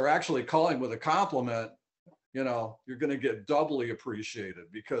 But if they're actually calling with a compliment, you know, you're going to get doubly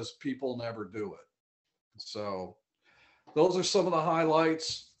appreciated, because people never do it. So those are some of the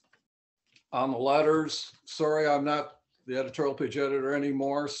highlights on the letters. Sorry, I'm not the editorial page editor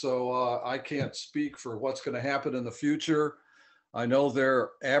anymore, so I can't speak for what's going to happen in the future. I know they're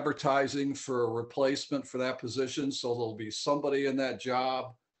advertising for a replacement for that position, so there'll be somebody in that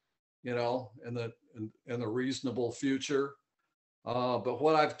job, you know, in the reasonable future. But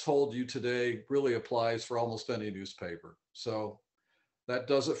what I've told you today really applies for almost any newspaper. So that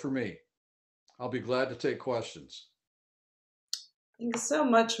does it for me. I'll be glad to take questions. Thank you so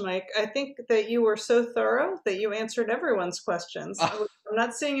much, Mike. I think that you were so thorough that you answered everyone's questions. I'm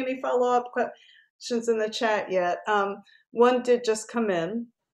not seeing any follow-up questions in the chat yet. One did just come in.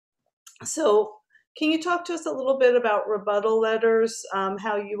 So can you talk to us a little bit about rebuttal letters,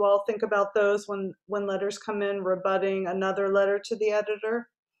 how you all think about those when letters come in rebutting another letter to the editor?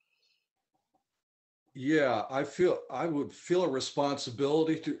 Yeah, I would feel a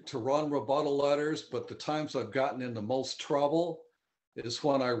responsibility to run rebuttal letters, but the times I've gotten into most trouble is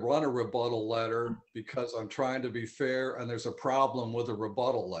when I run a rebuttal letter because I'm trying to be fair and there's a problem with a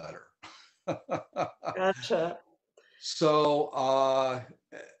rebuttal letter. Gotcha. So,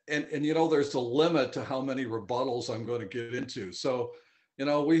 and you know, there's a limit to how many rebuttals I'm going to get into. So, you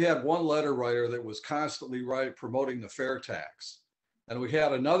know, we had one letter writer that was constantly promoting the fair tax, and we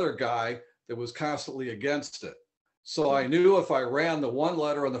had another guy that was constantly against it. So I knew if I ran the one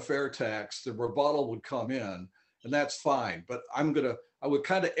letter on the fair tax, the rebuttal would come in, and that's fine. But I would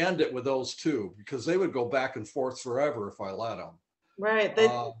kind of end it with those two because they would go back and forth forever if I let them. Right. They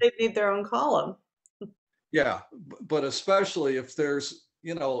need their own column. Yeah, but especially if there's,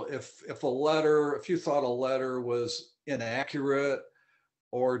 you know, if you thought a letter was inaccurate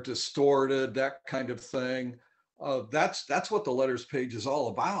or distorted, that kind of thing, that's what the letters page is all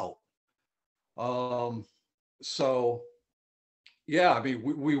about. So yeah, I mean,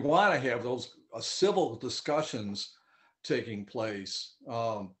 we want to have those civil discussions taking place.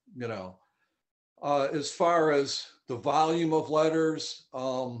 You know, as far as the volume of letters,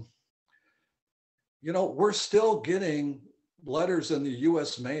 you know, we're still getting letters in the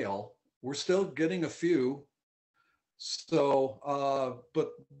U.S. mail. We're still getting a few. So,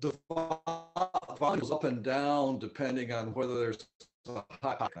 but the volume is up and down depending on whether there's a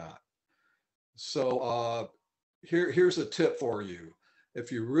hot or not. So here's a tip for you.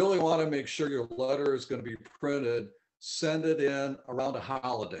 If you really want to make sure your letter is going to be printed, send it in around a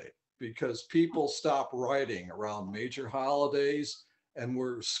holiday because people stop writing around major holidays and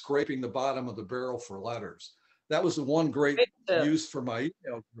we're scraping the bottom of the barrel for letters. That was the one great use for my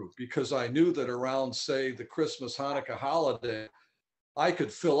email group because I knew that around, say, the Christmas, Hanukkah holiday, I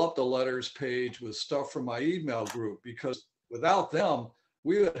could fill up the letters page with stuff from my email group because without them,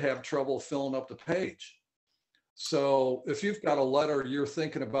 we would have trouble filling up the page. So if you've got a letter you're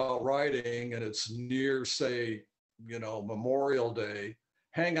thinking about writing and it's near, say, you know, Memorial Day,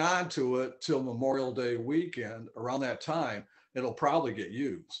 hang on to it till Memorial Day weekend. Around that time, it'll probably get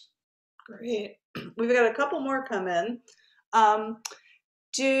used. Great. We've got a couple more come in.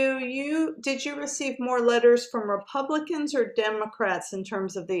 Did you receive more letters from Republicans or Democrats in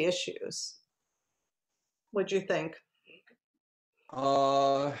terms of the issues? What'd you think?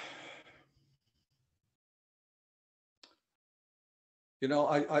 You know,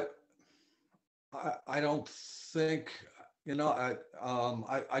 I don't think, you know,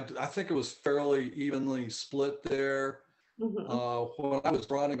 I think it was fairly evenly split there. Mm-hmm. When I was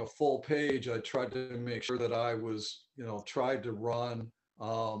running a full page, I tried to make sure that I was, you know, tried to run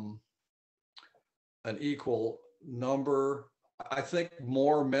an equal number. I think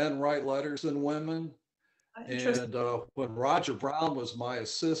more men write letters than women. And when Roger Brown was my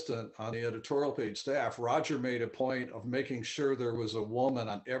assistant on the editorial page staff, Roger made a point of making sure there was a woman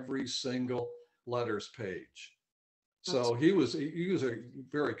on every single letters page. So he was a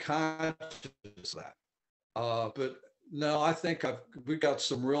very conscious of that. But no, I think we got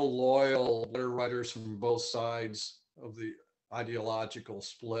some real loyal letter writers from both sides of the ideological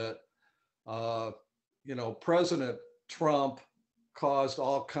split. You know, President Trump caused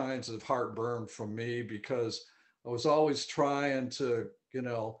all kinds of heartburn from me because I was always trying to, you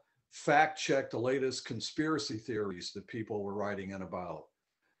know, fact check the latest conspiracy theories that people were writing in about.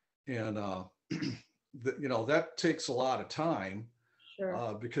 And, you know, that takes a lot of time.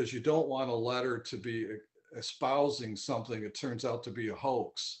 Sure. Because you don't want a letter to be espousing something that turns out to be a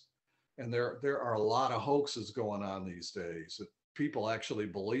hoax. And there are a lot of hoaxes going on these days that people actually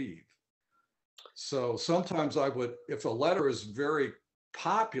believe. So sometimes I would, if a letter is very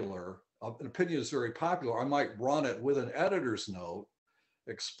popular, an opinion is very popular, I might run it with an editor's note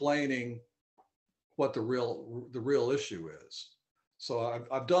explaining what the real issue is. So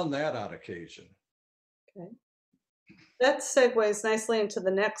I've done that on occasion. Okay. That segues nicely into the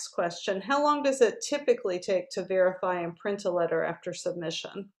next question. How long does it typically take to verify and print a letter after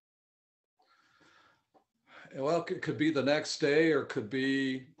submission? Well, it could be the next day or it could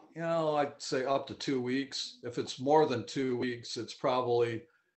be, you know, I'd say up to 2 weeks. If it's more than 2 weeks, it's probably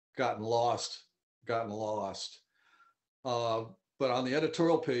gotten lost. But but on the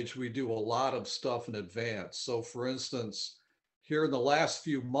editorial page, we do a lot of stuff in advance. So for instance, here in the last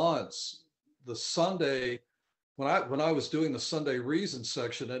few months, the Sunday, when I was doing the Sunday Reason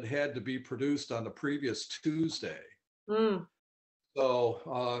section, it had to be produced on the previous Tuesday. Mm.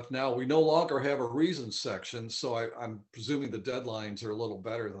 So now we no longer have a Reason section. So I'm presuming the deadlines are a little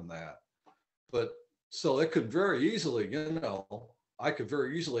better than that. But so it could very easily, I could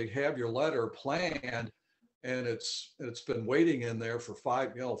very easily have your letter planned, and it's been waiting in there for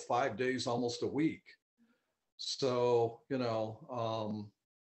 5 days, almost a week. So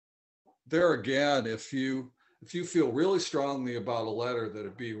there again, if you feel really strongly about a letter that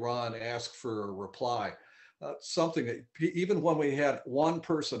it be run, ask for a reply. Something that even when we had one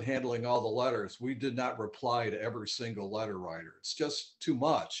person handling all the letters, we did not reply to every single letter writer. It's just too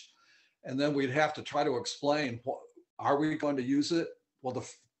much. And then we'd have to try to explain, are we going to use it? Well,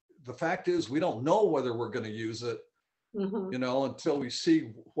 the fact is we don't know whether we're going to use it, until we see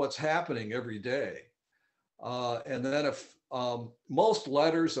what's happening every day. And then if most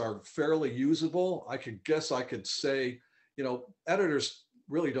letters are fairly usable, I could say, editors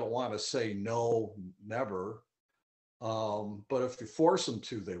really don't want to say no, never. But if you force them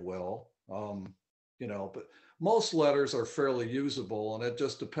to, they will. But most letters are fairly usable, and it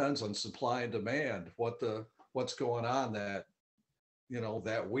just depends on supply and demand, what's going on that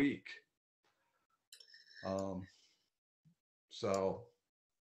week. So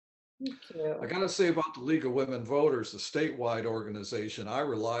Thank you. I got to say about the League of Women Voters, the statewide organization, I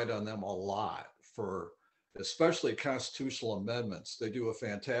relied on them a lot for especially constitutional amendments. They do a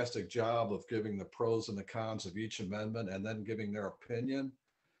fantastic job of giving the pros and the cons of each amendment and then giving their opinion.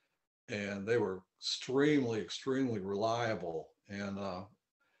 And they were extremely, extremely reliable. And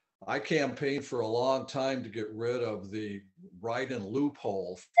I campaigned for a long time to get rid of the write-in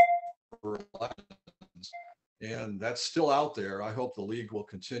loophole for elections. And that's still out there. I hope the league will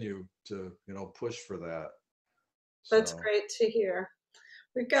continue to, push for that. That's great to hear.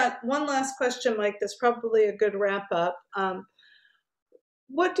 We've got one last question, Mike. That's probably a good wrap up.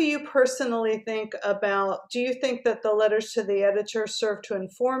 What do you personally think about, do you think that the letters to the editor serve to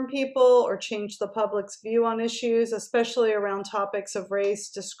inform people or change the public's view on issues, especially around topics of race,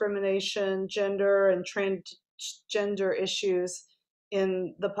 discrimination, gender, and transgender issues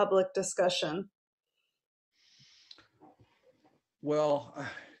in the public discussion? Well,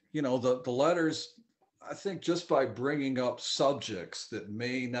 the letters, I think just by bringing up subjects that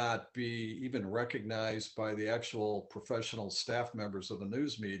may not be even recognized by the actual professional staff members of the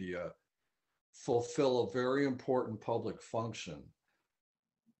news media, fulfill a very important public function.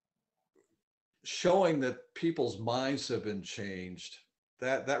 Showing that people's minds have been changed,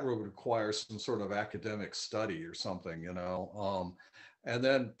 that would require some sort of academic study or something, and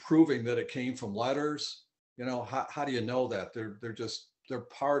then proving that it came from letters. How do you know that? They're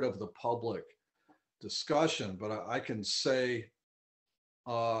part of the public discussion. But I can say,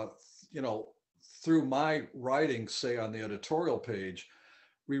 through my writing, say on the editorial page,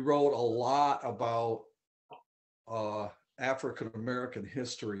 we wrote a lot about African American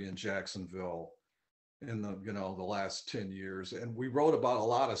history in Jacksonville in the last 10 years. And we wrote about a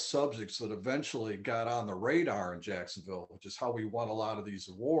lot of subjects that eventually got on the radar in Jacksonville, which is how we won a lot of these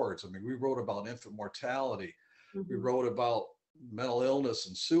awards. I mean, we wrote about infant mortality. We wrote about mental illness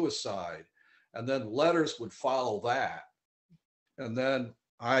and suicide, and then letters would follow that. And then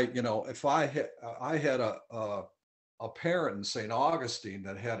if I had a parent in St. Augustine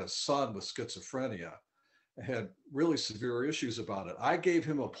that had a son with schizophrenia, had really severe issues about it, I gave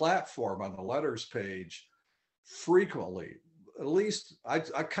him a platform on the letters page frequently. At least I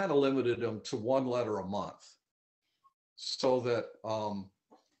kind of limited him to one letter a month, so that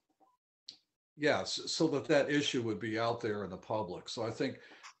so that issue would be out there in the public. So I think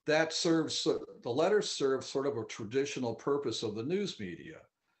that the letters serve sort of a traditional purpose of the news media.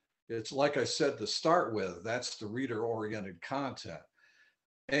 It's like I said to start with, that's the reader-oriented content.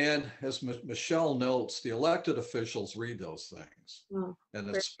 And as Michelle notes, the elected officials read those things.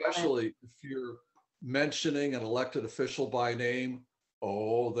 And especially if you're mentioning an elected official by name,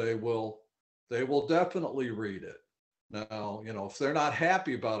 they will definitely read it. Now, if they're not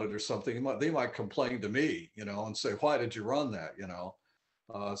happy about it or something, they might complain to me, and say, why did you run that?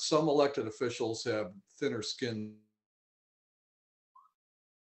 Some elected officials have thinner skin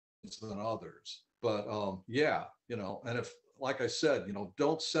than others, but and if, like I said,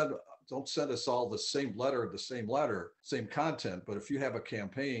 don't send us all the same letter, same content. But if you have a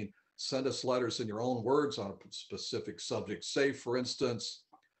campaign, send us letters in your own words on a specific subject. Say, for instance,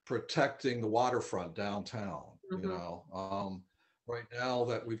 protecting the waterfront downtown. Right now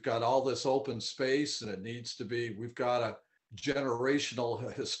that we've got all this open space and we've got to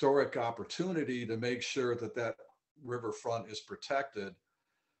generational historic opportunity to make sure that that riverfront is protected,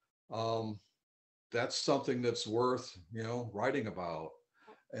 that's something that's worth, you know, writing about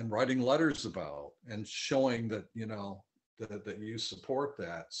and writing letters about and showing that, you know, that you support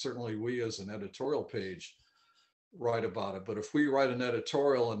that. Certainly we as an editorial page write about it, but if we write an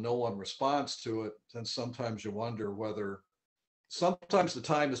editorial and no one responds to it, then sometimes you wonder whether, sometimes the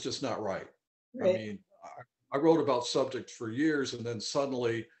time is just not right. Right. I mean, I wrote about subjects for years and then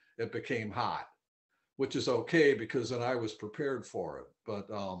suddenly it became hot, which is okay because then I was prepared for it. But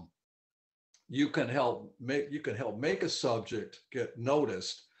you can help make a subject get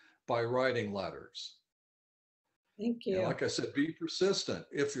noticed by writing letters. Thank you. And like I said, be persistent.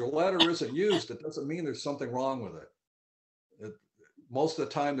 If your letter isn't used, it doesn't mean there's something wrong with it. Most of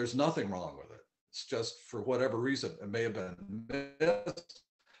the time, there's nothing wrong with it. It's just for whatever reason, it may have been missed,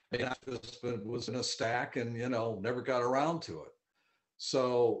 may have just been, was in a stack and, you know, never got around to it.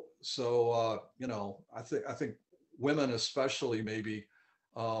 So you know, I think women especially maybe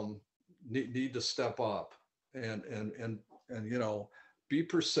need to step up and you know, be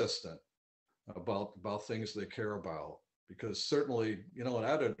persistent about things they care about, because certainly, you know, an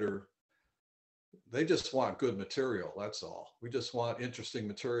editor, they just want good material. That's all. We just want interesting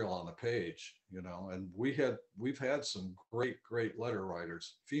material on the page, you know. And we've had some great letter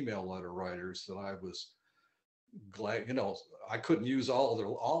writers, female letter writers that I was glad, you know, I couldn't use all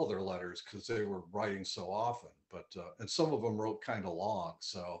of their letters because they were writing so often, but and some of them wrote kind of long,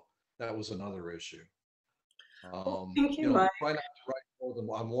 so that was another issue. Thank you, You know, Mike. try not to write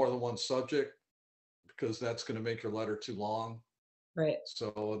on more than one subject because that's going to make your letter too long. Right.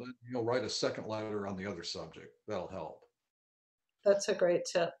 So then you'll write a second letter on the other subject. That'll help. That's a great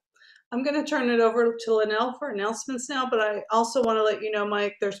tip. I'm going to turn it over to Linnell for announcements now, but I also want to let you know,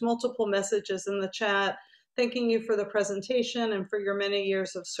 Mike, there's multiple messages in the chat thanking you for the presentation and for your many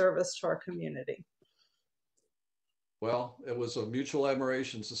years of service to our community. Well, it was a mutual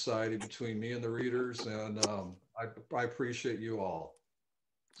admiration society between me and the readers, and I appreciate you all.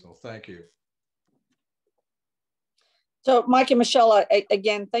 So thank you. So Mike and Michelle,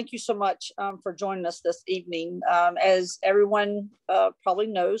 again, thank you so much for joining us this evening. As everyone probably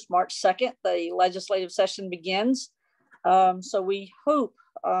knows, March 2nd, the legislative session begins. So we hope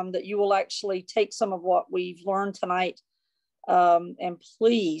that you will actually take some of what we've learned tonight and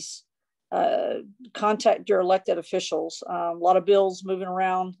please contact your elected officials. A lot of bills moving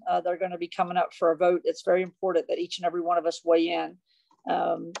around. They're going to be coming up for a vote. It's very important that each and every one of us weigh in.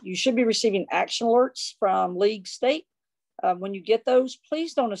 You should be receiving action alerts from League State. When you get those,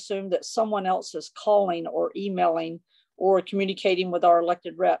 please don't assume that someone else is calling or emailing or communicating with our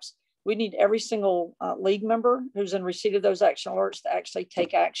elected reps. We need every single league member who's in receipt of those action alerts to actually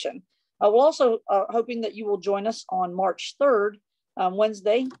take action. We're also hoping that you will join us on March 3rd,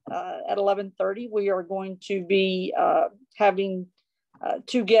 Wednesday at 11:30. We are going to be having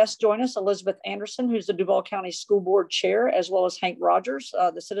two guests join us, Elizabeth Anderson, who's the Duval County School Board Chair, as well as Hank Rogers,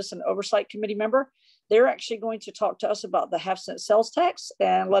 the Citizen Oversight Committee member. They're actually going to talk to us about the half-cent sales tax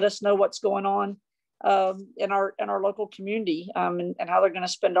and let us know what's going on in our local community and how they're going to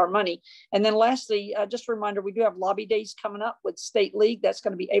spend our money. And then lastly, just a reminder, we do have lobby days coming up with State League. That's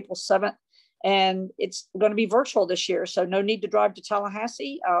going to be April 7th. And it's going to be virtual this year. So no need to drive to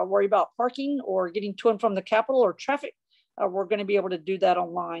Tallahassee, worry about parking or getting to and from the Capitol or traffic. We're going to be able to do that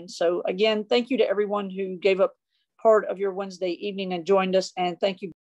online. So again, thank you to everyone who gave up part of your Wednesday evening and joined us. And thank you.